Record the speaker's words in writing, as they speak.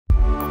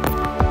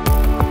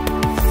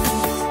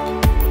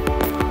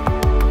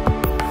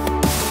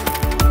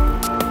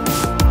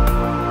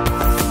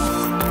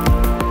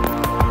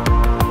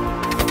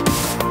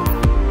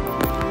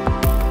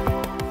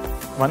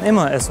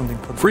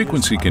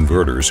Frequency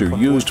converters are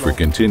used for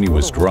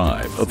continuous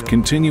drive of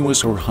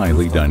continuous or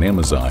highly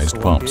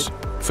dynamicized pumps,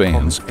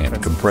 fans,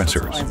 and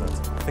compressors.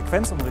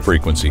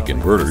 Frequency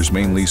converters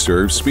mainly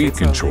serve speed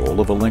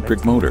control of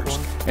electric motors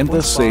and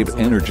thus save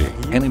energy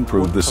and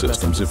improve the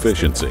system's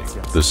efficiency.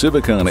 The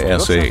SIVACON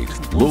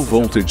S8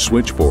 low-voltage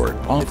switchboard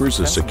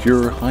offers a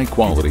secure,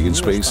 high-quality and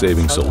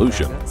space-saving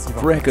solution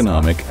for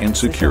economic and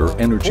secure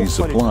energy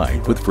supply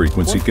with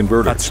frequency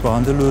converters.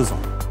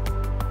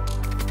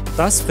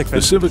 The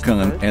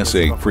SIVACON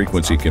S8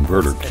 frequency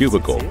converter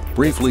cubicle,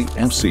 briefly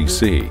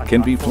FCC,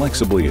 can be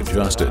flexibly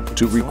adjusted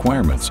to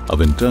requirements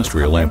of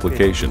industrial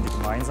application.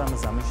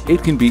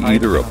 It can be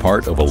either a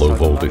part of a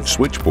low-voltage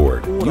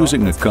switchboard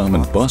using a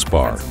common bus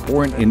bar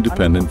or an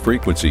independent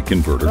frequency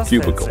converter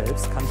cubicle.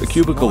 The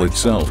cubicle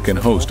itself can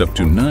host up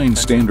to 9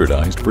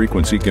 standardized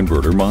frequency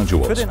converter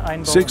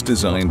modules. 6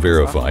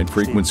 design-verified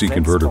frequency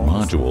converter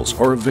modules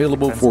are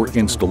available for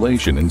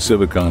installation in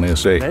SIVACON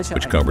S8,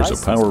 which covers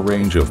a power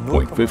range of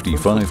 0.55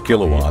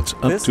 kilowatts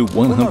up to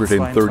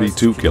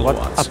 132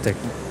 kilowatts.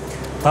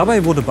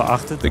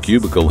 The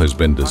cubicle has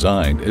been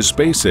designed as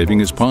space-saving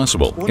as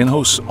possible and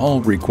hosts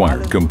all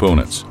required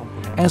components.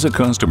 As a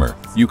customer,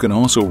 you can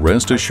also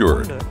rest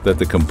assured that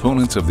the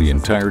components of the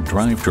entire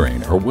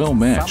drivetrain are well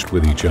matched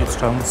with each other.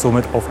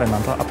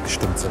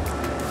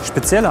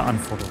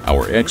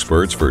 Our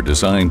experts for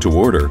design to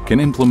order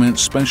can implement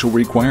special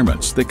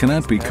requirements that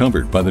cannot be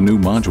covered by the new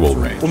module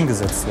range.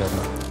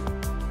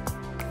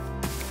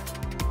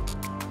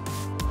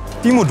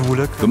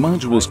 The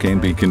modules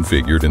can be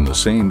configured in the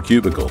same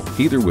cubicle,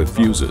 either with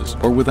fuses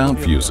or without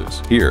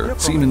fuses. Here,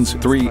 Siemens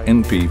 3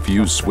 NP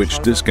fuse switch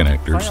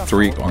disconnectors,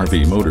 3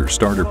 RV motor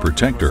starter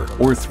protector,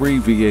 or 3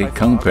 VA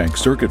compact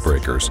circuit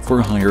breakers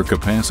for higher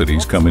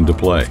capacities come into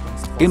play.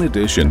 In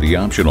addition, the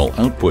optional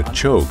output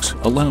chokes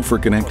allow for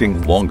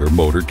connecting longer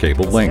motor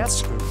cable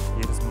lengths.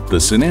 The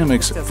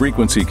Siemens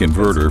frequency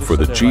converter for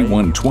the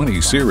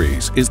G120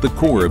 series is the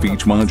core of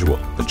each module.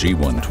 The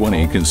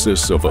G120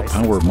 consists of a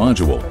power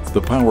module, the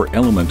power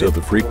element of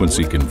the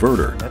frequency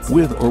converter,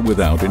 with or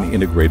without an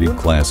integrated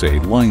Class A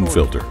line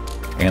filter,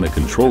 and a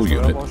control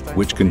unit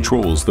which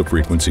controls the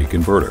frequency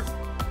converter.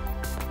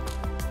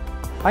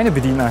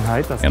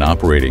 An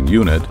operating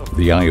unit,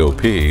 the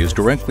IOP, is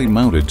directly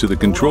mounted to the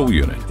control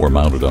unit or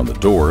mounted on the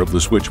door of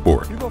the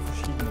switchboard.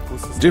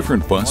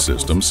 Different bus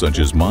systems such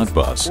as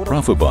Modbus,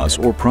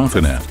 Profibus, or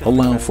Profinet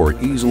allow for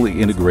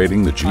easily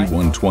integrating the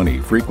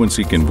G120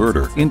 frequency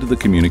converter into the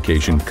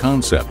communication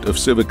concept of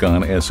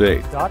SIVACON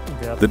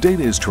S8. The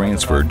data is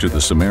transferred to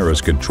the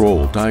Siemens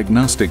Control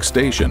diagnostic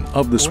station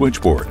of the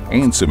switchboard,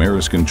 and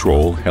Siemens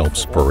Control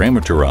helps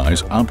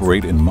parameterize,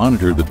 operate, and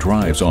monitor the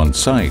drives on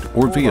site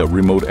or via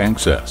remote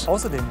access.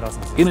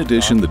 In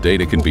addition, the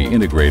data can be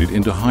integrated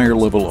into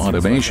higher-level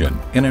automation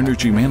and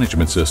energy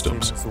management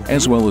systems,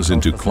 as well as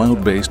into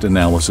cloud-based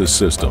analysis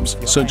systems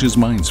such as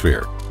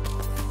MindSphere.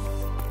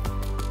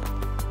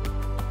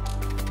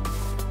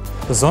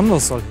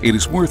 It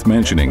is worth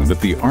mentioning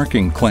that the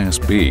arcing Class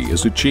B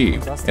is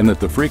achieved and that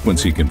the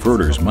frequency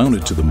converters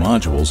mounted to the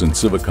modules in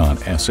SIVACON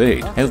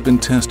S8 have been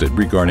tested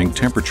regarding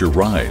temperature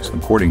rise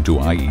according to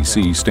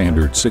IEC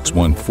standard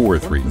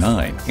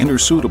 61439 and are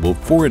suitable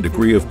for a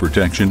degree of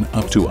protection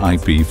up to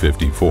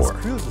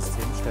IP54.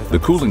 The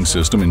cooling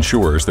system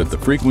ensures that the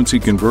frequency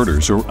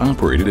converters are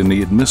operated in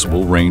the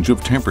admissible range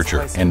of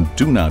temperature and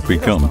do not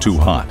become too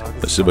hot.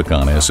 The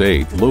SIVACON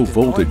S8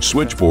 low-voltage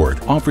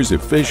switchboard offers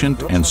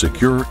efficient and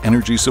secure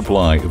energy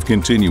supply of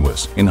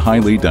continuous and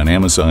highly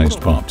dynamicized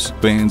pumps,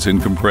 fans,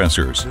 and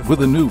compressors with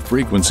the new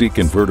frequency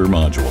converter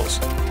modules.